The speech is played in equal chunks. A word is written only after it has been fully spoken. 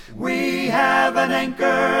have an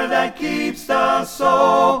anchor that keeps the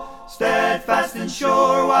soul steadfast and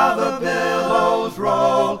sure while the billows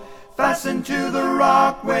roll. Fastened to the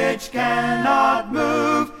rock which cannot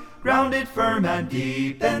move, grounded firm and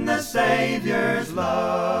deep in the Savior's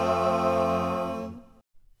love.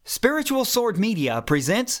 Spiritual Sword Media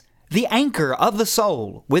presents The Anchor of the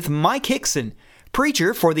Soul with Mike Hickson,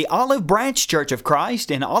 preacher for the Olive Branch Church of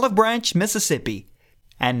Christ in Olive Branch, Mississippi.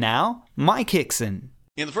 And now, Mike Hickson.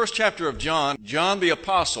 In the first chapter of John, John the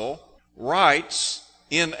Apostle writes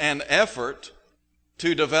in an effort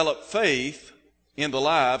to develop faith in the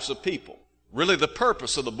lives of people. Really, the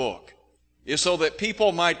purpose of the book is so that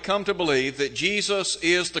people might come to believe that Jesus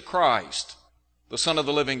is the Christ, the Son of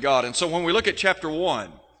the living God. And so when we look at chapter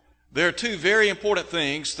 1, there are two very important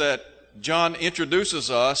things that John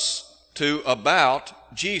introduces us to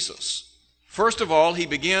about Jesus. First of all, he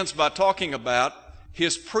begins by talking about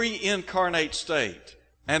his pre-incarnate state.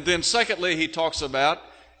 And then secondly, he talks about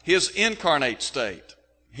his incarnate state.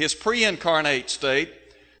 His pre-incarnate state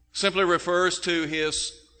simply refers to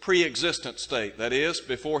his pre-existent state, that is,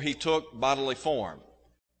 before he took bodily form.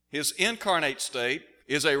 His incarnate state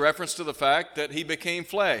is a reference to the fact that he became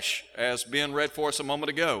flesh, as Ben read for us a moment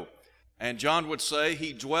ago. And John would say,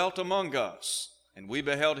 he dwelt among us, and we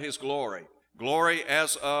beheld his glory. Glory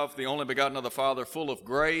as of the only begotten of the Father, full of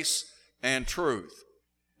grace and truth.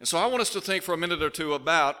 And so I want us to think for a minute or two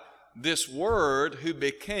about this Word who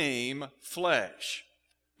became flesh.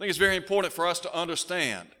 I think it's very important for us to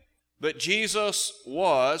understand that Jesus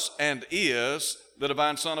was and is the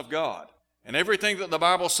divine Son of God. And everything that the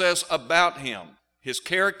Bible says about him, his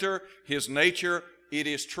character, his nature, it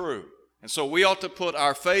is true. And so we ought to put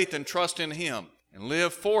our faith and trust in him and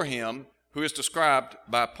live for him, who is described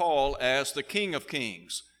by Paul as the King of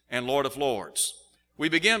Kings and Lord of Lords. We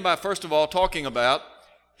begin by, first of all, talking about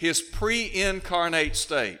his pre-incarnate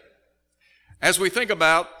state. As we think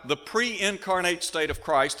about the pre-incarnate state of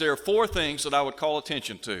Christ, there are four things that I would call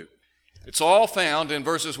attention to. It's all found in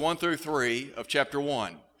verses 1 through 3 of chapter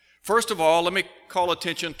 1. First of all, let me call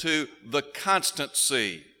attention to the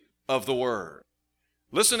constancy of the Word.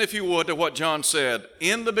 Listen, if you would, to what John said.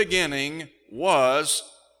 In the beginning was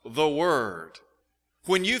the Word.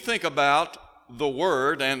 When you think about the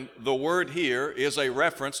Word, and the Word here is a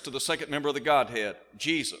reference to the second member of the Godhead,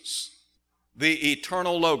 Jesus, the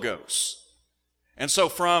eternal Logos. And so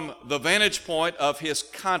from the vantage point of his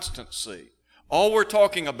constancy, all we're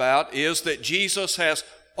talking about is that Jesus has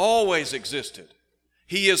always existed.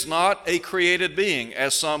 He is not a created being,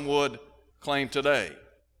 as some would claim today,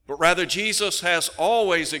 but rather Jesus has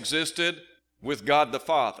always existed with God the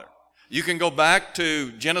Father. You can go back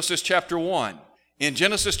to Genesis chapter 1. In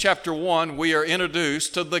Genesis chapter 1, we are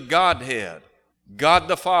introduced to the Godhead, God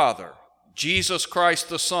the Father, Jesus Christ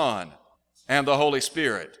the Son, and the Holy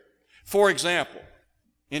Spirit. For example,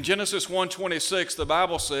 in Genesis 1:26, the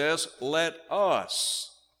Bible says, let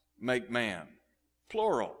us make man,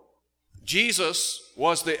 plural. Jesus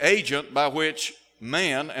was the agent by which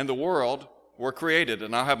man and the world were created,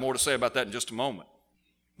 and I'll have more to say about that in just a moment.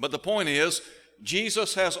 But the point is,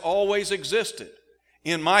 Jesus has always existed.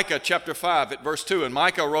 In Micah chapter 5 at verse 2, and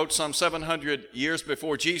Micah wrote some 700 years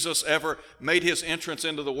before Jesus ever made his entrance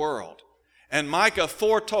into the world. And Micah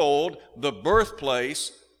foretold the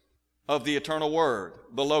birthplace of the eternal Word,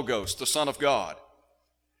 the Logos, the Son of God.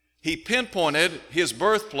 He pinpointed his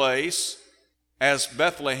birthplace as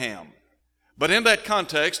Bethlehem. But in that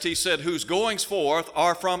context, he said, whose goings forth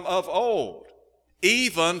are from of old,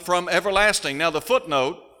 even from everlasting. Now the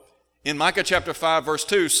footnote in Micah chapter 5 verse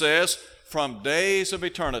 2 says, from days of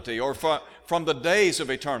eternity, or from the days of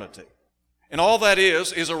eternity. And all that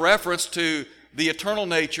is a reference to the eternal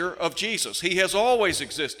nature of Jesus. He has always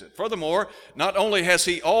existed. Furthermore, not only has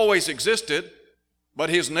he always existed, but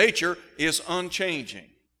his nature is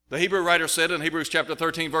unchanging. The Hebrew writer said in Hebrews chapter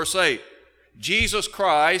 13, verse 8, Jesus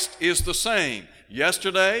Christ is the same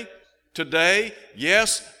yesterday, today,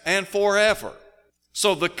 yes, and forever.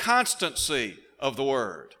 So the constancy of the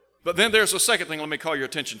Word. But then there's a second thing let me call your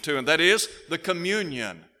attention to, and that is the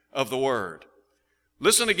communion of the Word.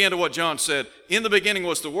 Listen again to what John said. In the beginning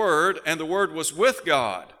was the Word, and the Word was with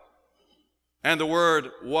God, and the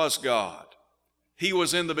Word was God. He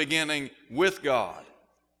was in the beginning with God.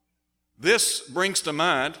 This brings to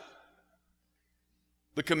mind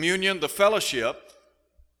the communion, the fellowship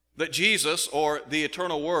that Jesus, or the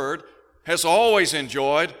eternal Word, has always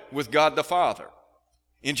enjoyed with God the Father.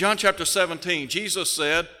 In John chapter 17, Jesus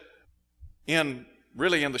said, in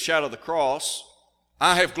the shadow of the cross,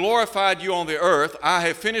 I have glorified you on the earth. I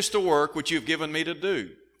have finished the work which you've given me to do.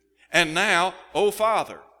 And now, O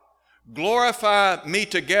Father, glorify me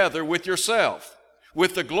together with yourself,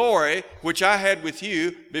 with the glory which I had with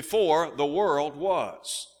you before the world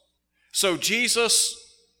was. So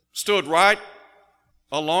Jesus stood right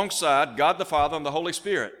alongside God the Father and the Holy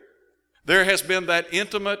Spirit. There has been that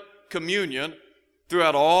intimate communion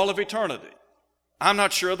throughout all of eternity. I'm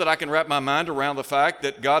not sure that I can wrap my mind around the fact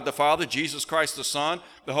that God the Father, Jesus Christ the Son,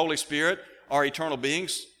 the Holy Spirit are eternal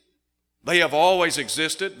beings. They have always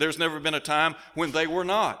existed. There's never been a time when they were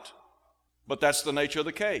not. But that's the nature of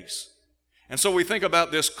the case. And so we think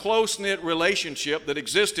about this close-knit relationship that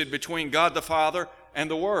existed between God the Father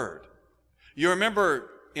and the Word. You remember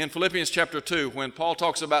in Philippians chapter 2 when Paul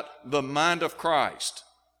talks about the mind of Christ.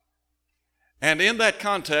 And in that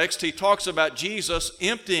context, he talks about Jesus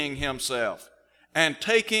emptying himself and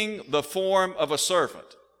taking the form of a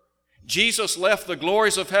servant. Jesus left the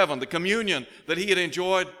glories of heaven, the communion that he had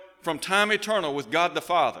enjoyed from time eternal with God the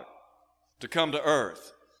Father, to come to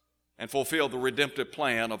earth and fulfill the redemptive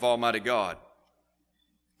plan of Almighty God.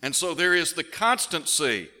 And so there is the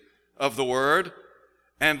constancy of the Word,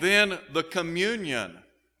 and then the communion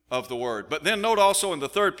of the Word. But then note also in the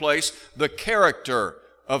third place, the character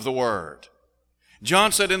of the Word.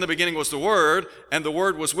 John said in the beginning was the Word, and the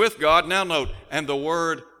Word was with God. Now note, and the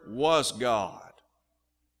Word was God.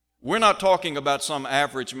 We're not talking about some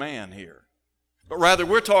average man here, but rather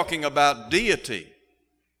we're talking about deity.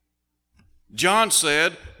 John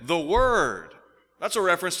said, the Word. That's a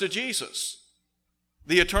reference to Jesus,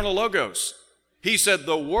 the eternal Logos. He said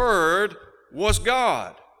the Word was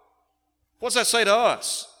God. What's that say to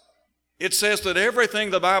us? It says that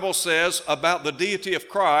everything the Bible says about the deity of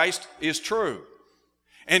Christ is true.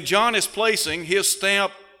 And John is placing his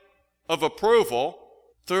stamp of approval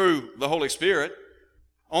through the Holy Spirit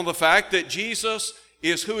on the fact that Jesus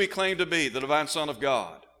is who he claimed to be, the divine Son of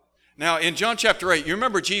God. Now, in John chapter 8, you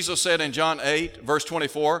remember Jesus said in John 8, verse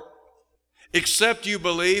 24, except you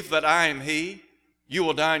believe that I am he, you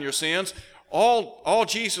will die in your sins. All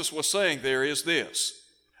Jesus was saying there is this: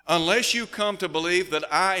 unless you come to believe that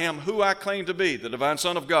I am who I claim to be, the divine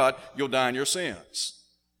Son of God, you'll die in your sins.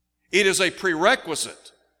 It is a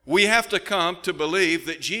prerequisite. We have to come to believe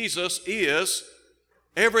that Jesus is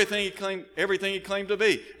everything he claimed to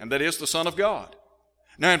be, and that is the Son of God.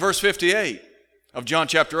 Now in verse 58 of John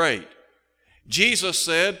chapter 8, Jesus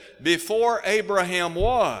said, before Abraham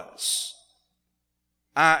was,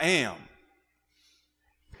 I am.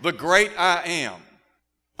 The great I am,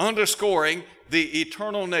 underscoring the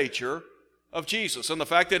eternal nature of Jesus and the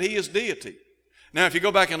fact that he is deity. Now if you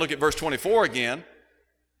go back and look at verse 24 again,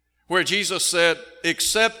 where Jesus said,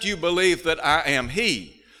 except you believe that I am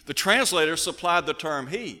he, the translator supplied the term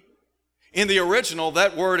he. In the original,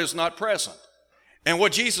 that word is not present. And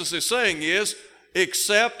what Jesus is saying is,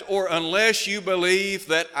 except or unless you believe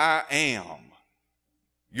that I am,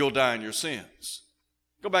 you'll die in your sins.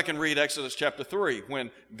 Go back and read Exodus chapter 3, when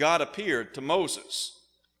God appeared to Moses.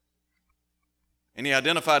 And he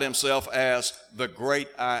identified himself as the great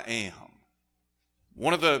I am.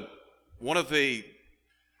 One of the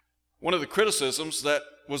criticisms that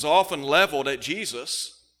was often leveled at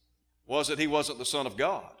Jesus was that he wasn't the Son of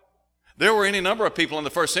God. There were any number of people in the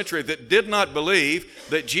first century that did not believe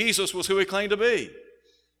that Jesus was who he claimed to be.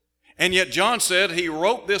 And yet John said he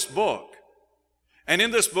wrote this book. And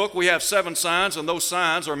in this book we have 7 signs, and those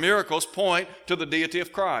signs or miracles point to the deity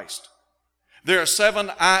of Christ. There are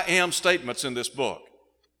 7 I am statements in this book.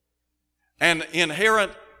 And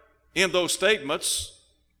inherent in those statements,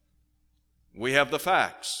 we have the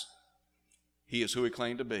facts. He is who he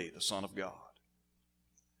claimed to be, the Son of God.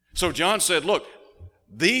 So John said, look,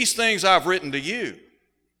 these things I've written to you,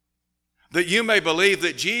 that you may believe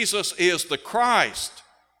that Jesus is the Christ,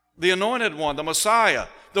 the Anointed One, the Messiah,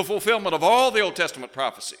 the fulfillment of all the Old Testament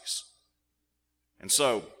prophecies. And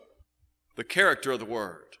so, the character of the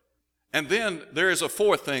Word. And then there is a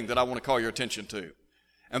fourth thing that I want to call your attention to,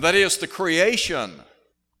 and that is the creation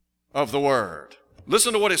of the Word.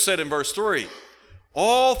 Listen to what it said in verse 3.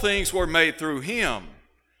 All things were made through him,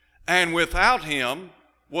 and without him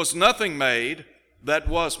was nothing made that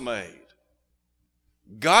was made.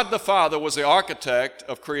 God the Father was the architect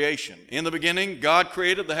of creation. In the beginning, God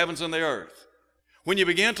created the heavens and the earth. When you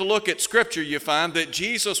begin to look at Scripture, you find that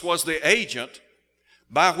Jesus was the agent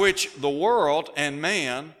by which the world and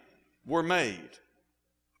man were made.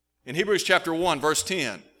 In Hebrews chapter 1, verse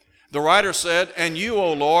 10, the writer said, and you,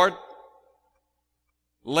 O Lord,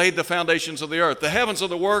 laid the foundations of the earth. The heavens are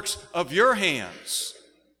the works of your hands.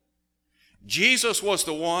 Jesus was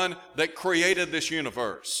the one that created this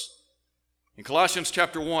universe. In Colossians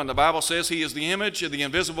chapter 1, the Bible says he is the image of the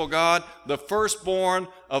invisible God, the firstborn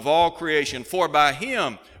of all creation. For by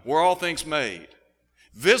him were all things made,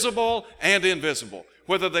 visible and invisible,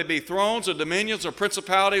 whether they be thrones or dominions or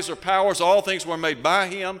principalities or powers, all things were made by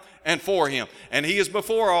him and for him. And he is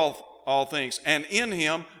before all things, and in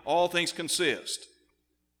him all things consist.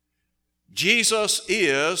 Jesus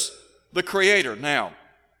is the Creator. Now,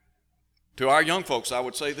 to our young folks, I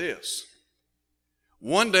would say this.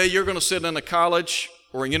 One day you're going to sit in a college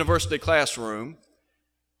or a university classroom,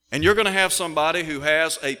 and you're going to have somebody who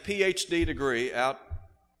has a PhD degree out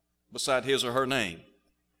beside his or her name.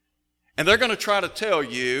 And they're going to try to tell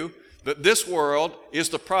you that this world is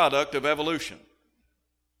the product of evolution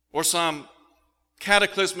or some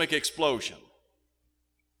cataclysmic explosion.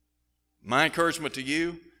 My encouragement to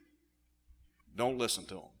you, don't listen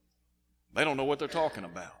to them. They don't know what they're talking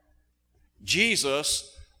about.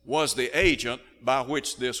 Jesus was the agent by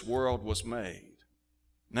which this world was made.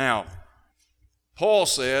 Now, Paul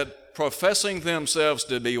said, professing themselves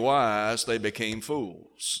to be wise, they became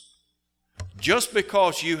fools. Just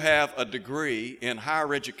because you have a degree in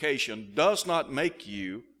higher education does not make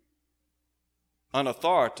you an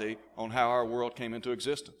authority on how our world came into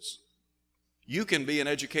existence. You can be an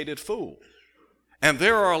educated fool. And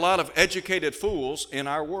there are a lot of educated fools in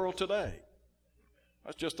our world today.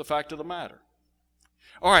 That's just the fact of the matter.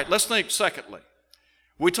 All right, let's think secondly.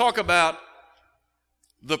 We talk about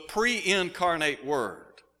the pre-incarnate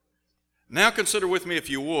Word. Now consider with me, if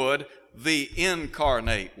you would, the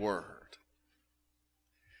incarnate Word.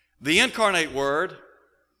 The incarnate Word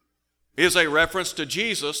is a reference to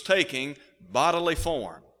Jesus taking bodily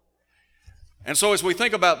form. And so as we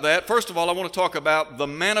think about that, first of all, I want to talk about the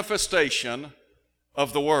manifestation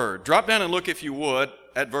of the Word. Drop down and look, if you would,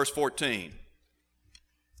 at verse 14.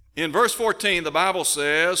 In verse 14, the Bible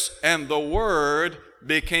says, and the Word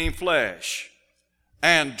became flesh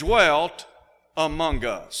and dwelt among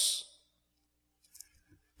us.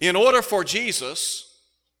 In order for Jesus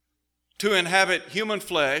to inhabit human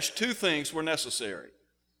flesh, two things were necessary.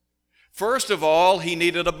 First of all, he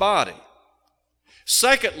needed a body.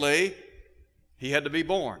 Secondly, he had to be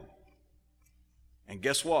born. And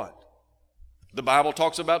guess what? The Bible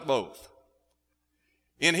talks about both.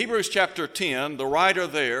 In Hebrews chapter 10, the writer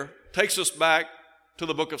there takes us back to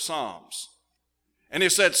the book of Psalms. And he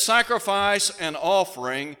said, sacrifice and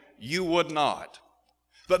offering you would not.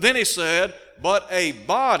 But then he said, but a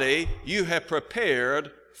body you have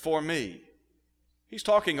prepared for me. He's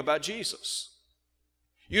talking about Jesus.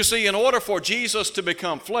 You see, in order for Jesus to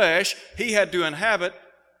become flesh, he had to inhabit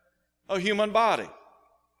a human body.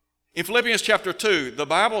 In Philippians chapter 2, the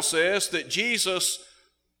Bible says that Jesus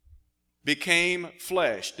became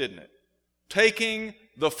flesh, didn't it? Taking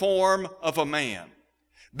the form of a man,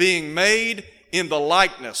 being made in the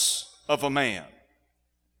likeness of a man.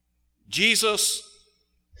 Jesus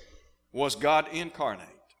was God incarnate.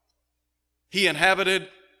 He inhabited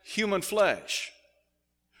human flesh.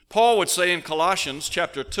 Paul would say in Colossians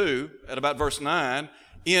chapter 2, at about verse 9,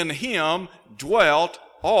 in him dwelt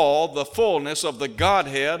all the fullness of the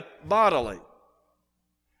Godhead bodily.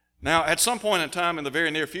 Now, at some point in time in the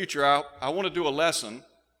very near future, I want to do a lesson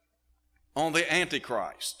on the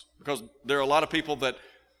Antichrist, because there are a lot of people that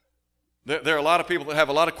have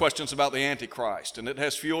a lot of questions about the Antichrist, and it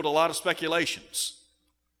has fueled a lot of speculations.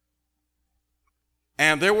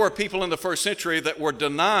 And there were people in the first century that were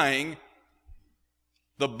denying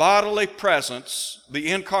the bodily presence,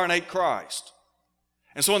 the incarnate Christ.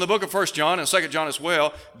 And so in the book of 1 John and 2 John as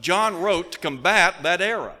well, John wrote to combat that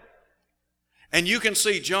error. And you can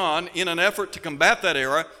see John, in an effort to combat that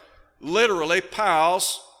error, literally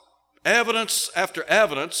piles evidence after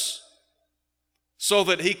evidence so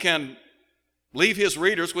that he can leave his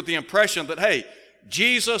readers with the impression that, hey,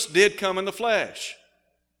 Jesus did come in the flesh.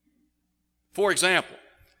 For example,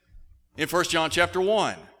 in 1 John chapter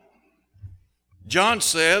 1, John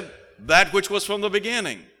said, that which was from the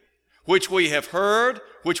beginning, which we have heard,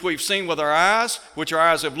 which we've seen with our eyes, which our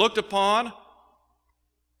eyes have looked upon,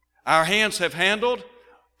 our hands have handled,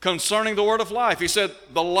 concerning the word of life. He said,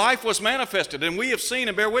 the life was manifested, and we have seen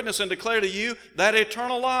and bear witness and declare to you that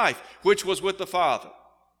eternal life, which was with the Father.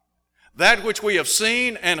 That which we have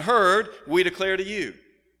seen and heard, we declare to you.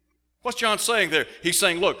 What's John saying there? He's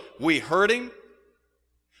saying, look, we heard him,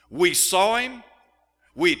 we saw him,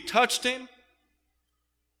 we touched him.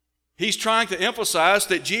 He's trying to emphasize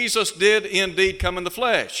that Jesus did indeed come in the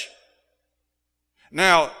flesh.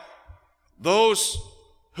 Now, those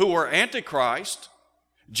who were Antichrist,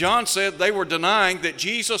 John said they were denying that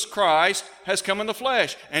Jesus Christ has come in the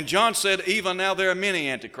flesh. And John said, even now there are many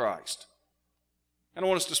Antichrist. And I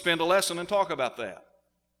want us to spend a lesson and talk about that.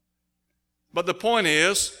 But the point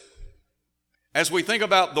is, as we think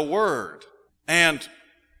about the Word and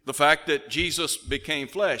the fact that Jesus became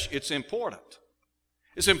flesh, it's important.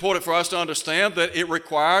 It's important for us to understand that it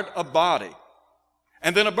required a body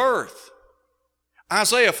and then a birth.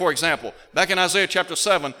 Isaiah, for example, back in Isaiah chapter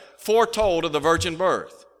 7, foretold of the virgin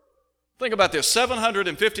birth. Think about this.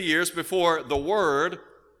 750 years before the Word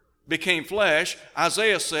became flesh,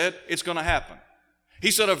 Isaiah said it's going to happen.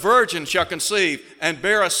 He said, a virgin shall conceive and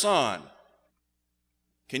bear a son.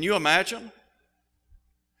 Can you imagine?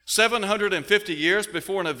 750 years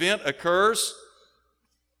before an event occurs,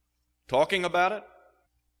 talking about it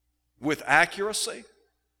with accuracy.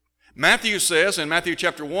 Matthew says in Matthew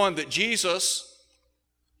chapter 1 that Jesus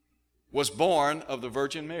was born of the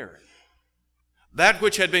Virgin Mary. That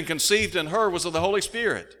which had been conceived in her was of the Holy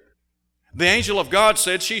Spirit. The angel of God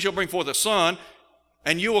said, she shall bring forth a son,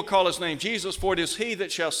 and you will call his name Jesus, for it is he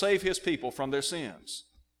that shall save his people from their sins.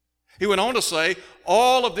 He went on to say,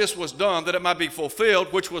 all of this was done that it might be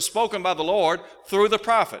fulfilled, which was spoken by the Lord through the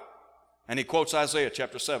prophet. And he quotes Isaiah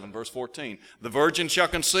chapter 7, verse 14. The virgin shall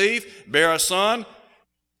conceive, bear a son,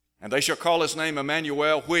 and they shall call his name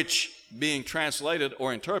Emmanuel, which, being translated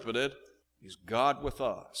or interpreted, is God with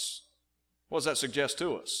us. What does that suggest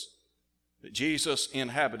to us? That Jesus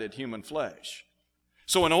inhabited human flesh.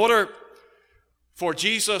 So in order for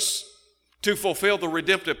Jesus to fulfill the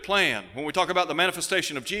redemptive plan, when we talk about the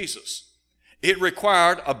manifestation of Jesus, it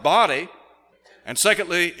required a body, and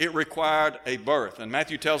secondly, it required a birth. And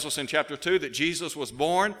Matthew tells us in chapter 2 that Jesus was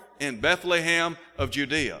born in Bethlehem of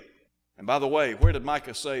Judea. And by the way, where did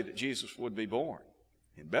Micah say that Jesus would be born?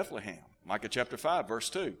 In Bethlehem. Micah chapter 5, verse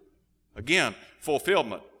 2. Again,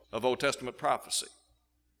 fulfillment of Old Testament prophecy.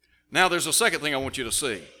 Now there's a second thing I want you to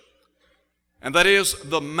see, and that is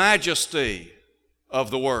the majesty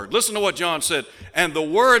of the Word. Listen to what John said. And the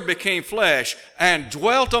Word became flesh and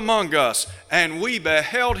dwelt among us, and we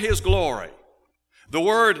beheld his glory. The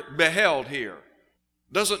word beheld here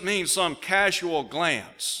doesn't mean some casual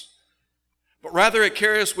glance, but rather it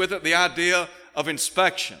carries with it the idea of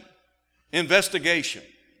inspection, investigation.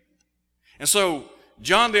 And so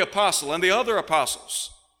John the Apostle and the other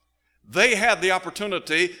apostles, they had the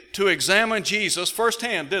opportunity to examine Jesus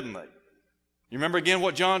firsthand, didn't they? You remember again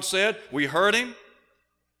what John said? We heard him,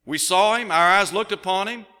 we saw him, our eyes looked upon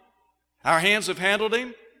him, our hands have handled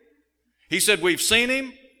him. He said we've seen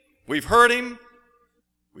him, we've heard him,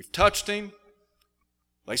 we've touched him.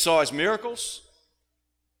 They saw his miracles.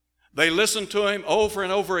 They listened to him over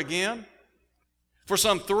and over again. For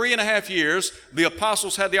some 3.5 years, the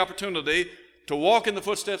apostles had the opportunity to walk in the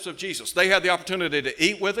footsteps of Jesus. They had the opportunity to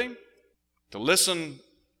eat with him, to listen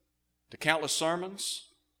to countless sermons,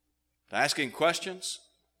 to ask him questions.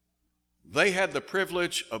 They had the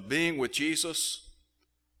privilege of being with Jesus,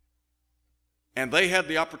 and they had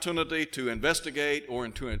the opportunity to investigate or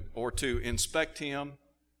to inspect him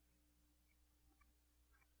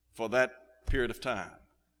for that period of time.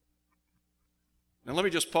 Now let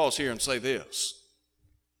me just pause here and say this.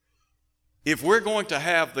 If we're going to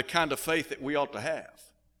have the kind of faith that we ought to have,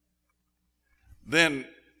 then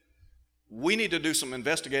we need to do some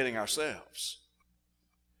investigating ourselves.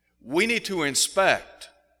 We need to inspect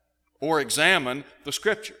or examine the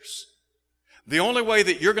Scriptures. The only way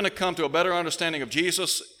that you're going to come to a better understanding of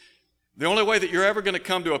Jesus, the only way that you're ever going to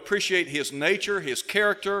come to appreciate his nature, his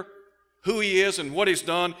character, who he is and what he's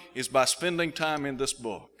done, is by spending time in this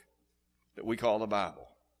book that we call the Bible.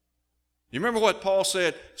 You remember what Paul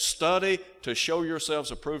said? Study to show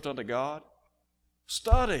yourselves approved unto God.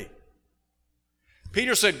 Study.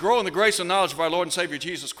 Peter said, grow in the grace and knowledge of our Lord and Savior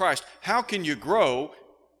Jesus Christ. How can you grow?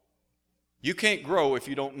 You can't grow if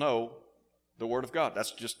you don't know the Word of God.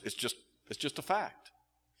 It's just a fact.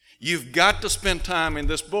 You've got to spend time in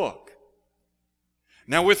this book.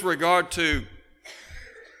 Now, with regard to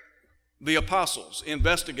the apostles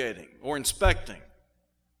investigating or inspecting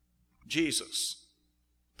Jesus,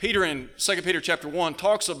 Peter in 2 Peter chapter 1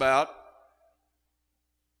 talks about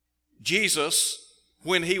Jesus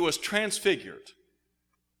when he was transfigured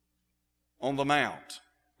on the mount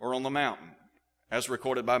or on the mountain, as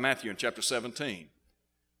recorded by Matthew in chapter 17.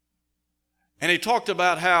 And he talked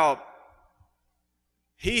about how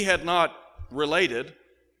he had not related,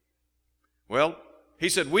 well, he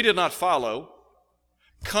said, we did not follow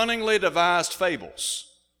cunningly devised fables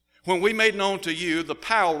when we made known to you the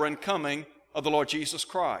power and coming of the Lord Jesus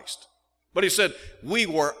Christ. But he said, we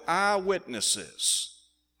were eyewitnesses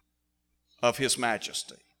of his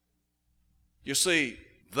majesty. You see,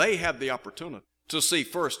 they had the opportunity to see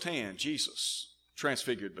firsthand Jesus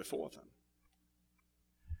transfigured before them.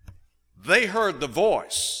 They heard the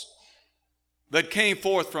voice that came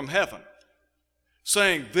forth from heaven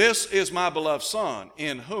saying, this is my beloved Son,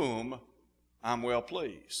 in whom I'm well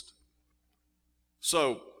pleased.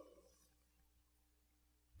 So,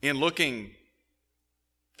 in looking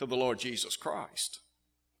to the Lord Jesus Christ.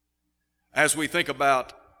 As we think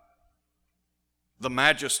about the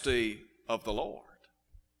majesty of the Lord,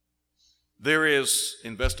 there is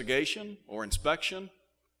investigation or inspection,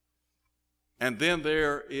 and then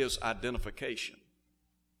there is identification.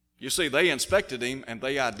 You see, they inspected him and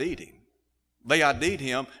they ID'd him. They ID'd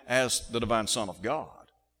him as the divine Son of God.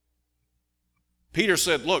 Peter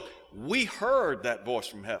said, look, we heard that voice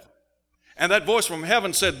from heaven. And that voice from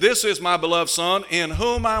heaven said, this is my beloved Son, in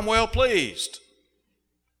whom I'm well pleased.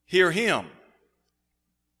 Hear him.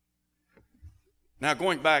 Now,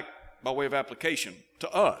 going back by way of application to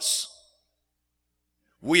us,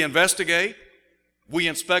 we investigate, we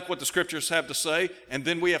inspect what the Scriptures have to say, and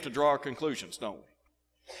then we have to draw our conclusions, don't we?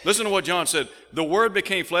 Listen to what John said. The Word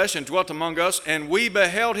became flesh and dwelt among us, and we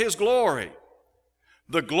beheld his glory.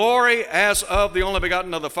 The glory as of the only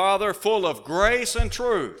begotten of the Father, full of grace and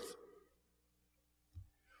truth.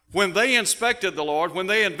 When they inspected the Lord, when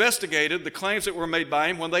they investigated the claims that were made by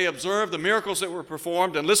him, when they observed the miracles that were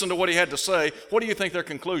performed and listened to what he had to say, what do you think their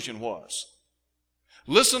conclusion was?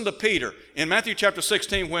 Listen to Peter in Matthew chapter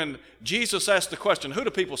 16 when Jesus asked the question, who do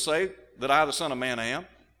people say that I, the Son of Man, am?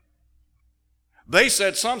 They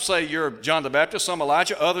said, some say you're John the Baptist, some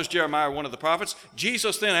Elijah, others Jeremiah, one of the prophets.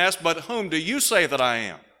 Jesus then asked, but whom do you say that I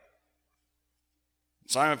am?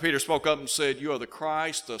 Simon Peter spoke up and said, you are the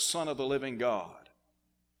Christ, the Son of the living God.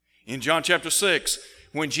 In John chapter 6,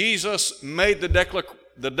 when Jesus made the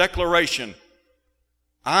declaration,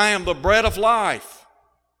 I am the bread of life,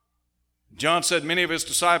 John said many of his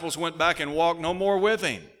disciples went back and walked no more with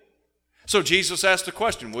him. So Jesus asked the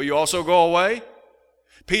question, will you also go away?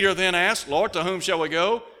 Peter then asked, Lord, to whom shall we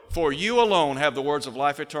go? For you alone have the words of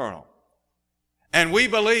life eternal. And we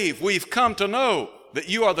believe, we've come to know that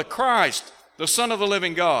you are the Christ, the Son of the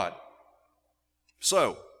living God.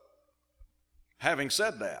 So, having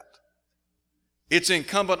said that, it's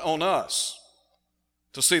incumbent on us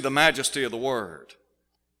to see the majesty of the Word.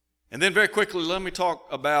 And then very quickly, let me talk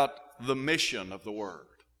about the mission of the Word.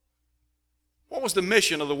 What was the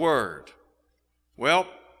mission of the Word? Well,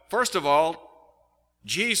 first of all,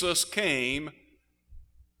 Jesus came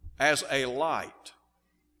as a light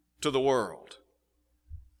to the world.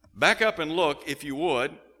 Back up and look, if you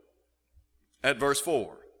would, at verse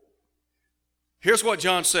 4. Here's what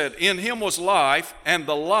John said, in him was life, and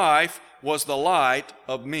the life was the light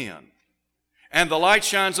of men. And the light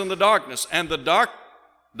shines in the darkness, and the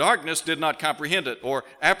darkness did not comprehend it or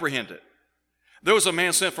apprehend it. There was a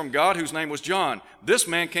man sent from God whose name was John. This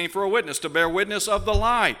man came for a witness, to bear witness of the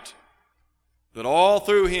light, that all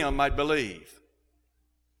through him might believe.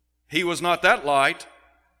 He was not that light,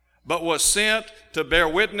 but was sent to bear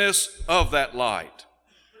witness of that light.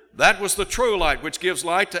 That was the true light, which gives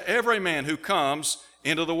light to every man who comes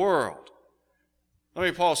into the world. Let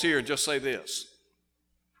me pause here and just say this.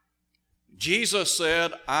 Jesus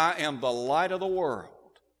said, I am the light of the world.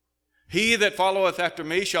 He that followeth after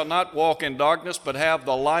me shall not walk in darkness, but have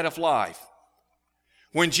the light of life.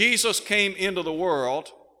 When Jesus came into the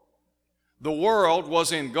world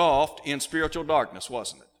was engulfed in spiritual darkness,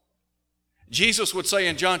 wasn't it? Jesus would say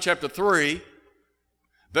in John chapter 3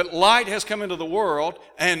 that light has come into the world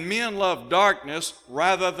and men love darkness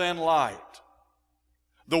rather than light.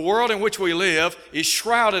 The world in which we live is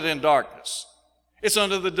shrouded in darkness. It's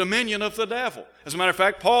under the dominion of the devil. As a matter of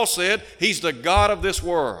fact, Paul said he's the god of this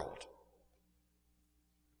world.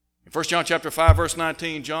 In 1 John chapter 5, verse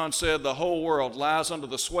 19, John said the whole world lies under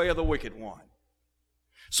the sway of the wicked one.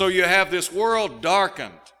 So you have this world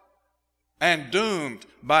darkened and doomed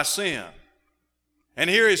by sin. And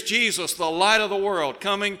here is Jesus, the light of the world,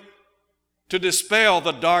 coming to dispel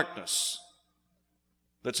the darkness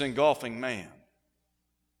that's engulfing man.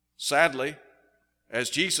 Sadly,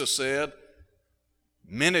 as Jesus said,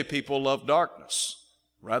 many people love darkness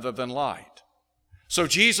rather than light. So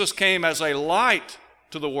Jesus came as a light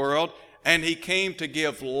to the world, and he came to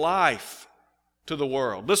give life to the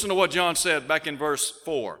world. Listen to what John said back in verse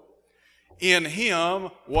 4. In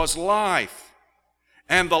him was life,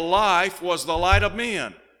 and the life was the light of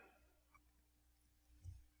men.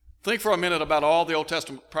 Think for a minute about all the Old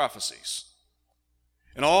Testament prophecies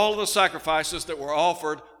and all of the sacrifices that were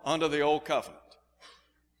offered under the Old Covenant.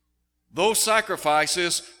 Those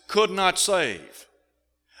sacrifices could not save.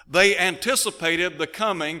 They anticipated the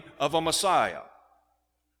coming of a Messiah.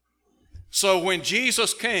 So when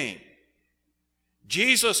Jesus came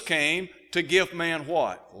to give man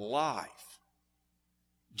what? Life.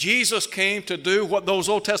 Jesus came to do what those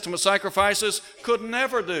Old Testament sacrifices could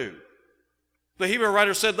never do. The Hebrew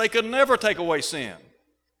writer said they could never take away sin.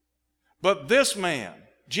 But this man,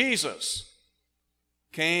 Jesus,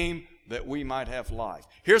 came that we might have life.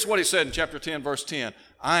 Here's what he said in chapter 10, verse 10.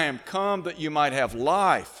 I am come that you might have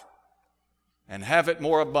life and have it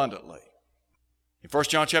more abundantly. In 1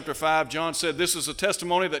 John chapter 5, John said, this is a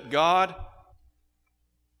testimony that God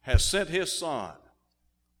has sent His Son.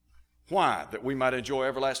 Why? That we might enjoy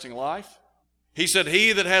everlasting life. He said,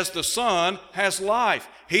 he that has the Son has life.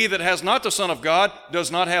 He that has not the Son of God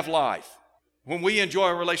does not have life. When we enjoy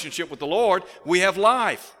a relationship with the Lord, we have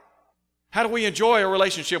life. How do we enjoy a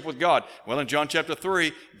relationship with God? Well, in John chapter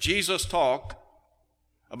 3, Jesus talked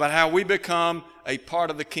about how we become a part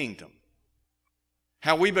of the kingdom,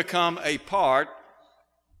 how we become a part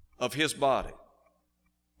of His body.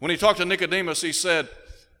 When He talked to Nicodemus, He said,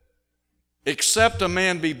 except a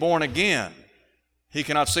man be born again, he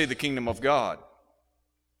cannot see the kingdom of God.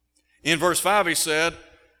 In verse 5 He said,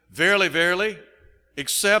 verily, verily,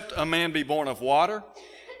 except a man be born of water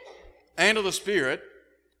and of the Spirit,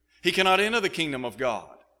 he cannot enter the kingdom of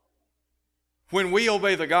God. When we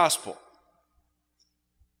obey the gospel,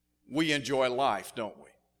 we enjoy life, don't we?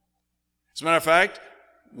 As a matter of fact,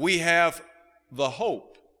 we have the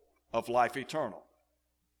hope of life eternal.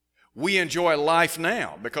 We enjoy life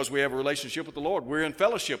now because we have a relationship with the Lord. We're in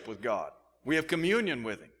fellowship with God. We have communion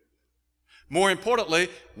with Him. More importantly,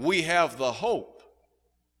 we have the hope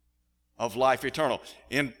of life eternal.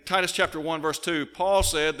 In Titus chapter 1, verse 2, Paul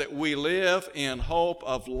said that we live in hope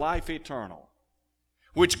of life eternal,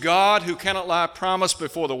 which God, who cannot lie, promised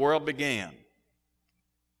before the world began.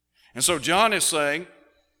 And so John is saying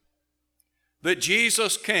that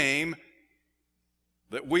Jesus came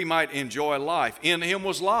that we might enjoy life. In Him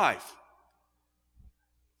was life.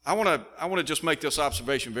 I want to just make this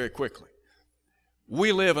observation very quickly.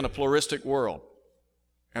 We live in a pluralistic world,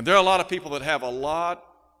 and there are a lot of people that have a lot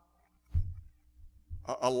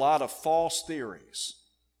of false theories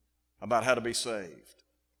about how to be saved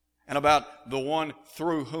and about the one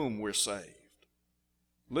through whom we're saved.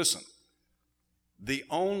 Listen, the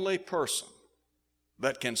only person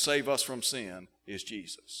that can save us from sin is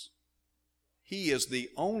Jesus. He is the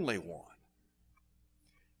only one.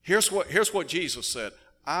 Here's what Jesus said.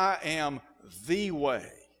 I am the way,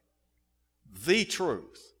 the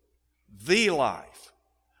truth, the life.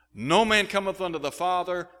 No man cometh unto the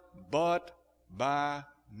Father but by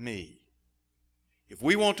me. If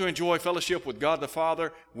we want to enjoy fellowship with God the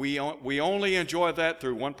Father, we only enjoy that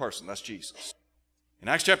through one person. That's Jesus. In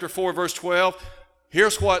Acts chapter 4, verse 12,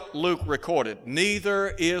 here's what Luke recorded.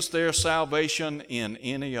 Neither is there salvation in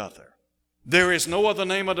any other. There is no other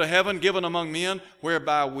name under heaven given among men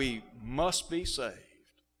whereby we must be saved.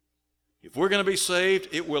 If we're going to be saved,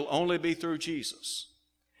 it will only be through Jesus.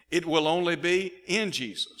 It will only be in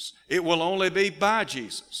Jesus. It will only be by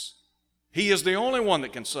Jesus. He is the only one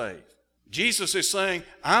that can save. Jesus is saying,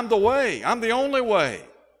 I'm the way. I'm the only way.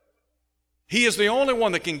 He is the only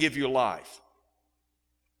one that can give you life.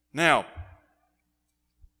 Now,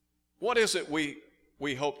 what is it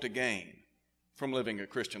we hope to gain from living a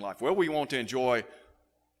Christian life? Well, we want to enjoy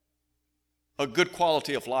a good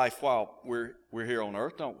quality of life while we're here on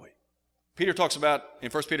earth, don't we? Peter talks about in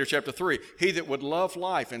 1 Peter chapter 3, he that would love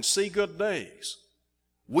life and see good days.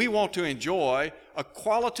 We want to enjoy a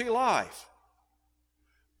quality life.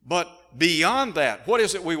 But beyond that, what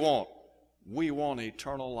is it we want? We want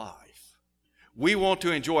eternal life. We want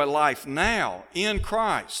to enjoy life now in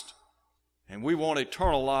Christ. And we want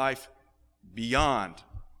eternal life beyond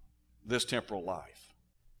this temporal life.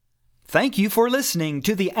 Thank you for listening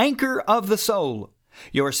to The Anchor of the Soul.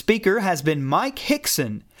 Your speaker has been Mike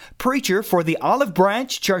Hickson, preacher for the Olive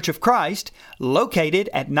Branch Church of Christ, located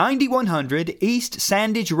at 9100 East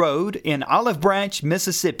Sandage Road in Olive Branch,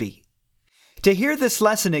 Mississippi. To hear this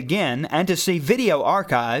lesson again and to see video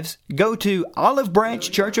archives, go to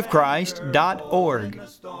olivebranchchurchofchrist.org.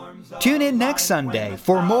 Tune in next Sunday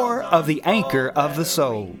for more of The Anchor of the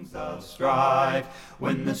Soul.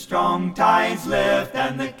 When the strong tides lift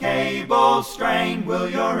and the cables strain, will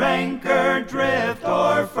your anchor drift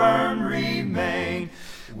or firm remain?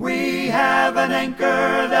 We have an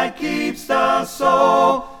anchor that keeps the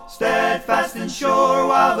soul steadfast and sure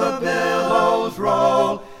while the billows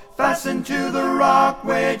roll. Fastened to the rock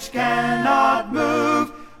which cannot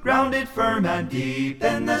move, grounded firm and deep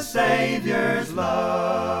in the Savior's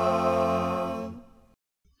love.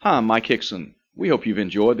 Hi, I'm Mike Hickson. We hope you've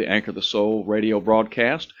enjoyed the Anchor of the Soul radio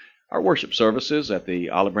broadcast. Our worship services at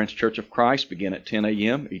the Olive Branch Church of Christ begin at 10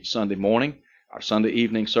 a.m. each Sunday morning. Our Sunday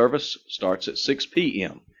evening service starts at 6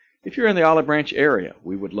 p.m. If you're in the Olive Branch area,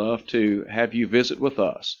 we would love to have you visit with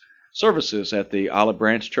us. Services at the Olive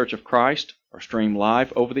Branch Church of Christ are streamed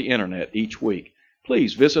live over the internet each week.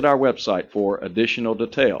 Please visit our website for additional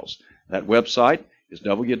details. That website is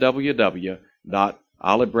www.olivebranch.org.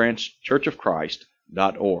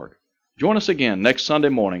 olivebranchchurchofchrist.org. Join us again next Sunday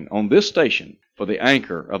morning on this station for the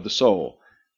Anchor of the Soul,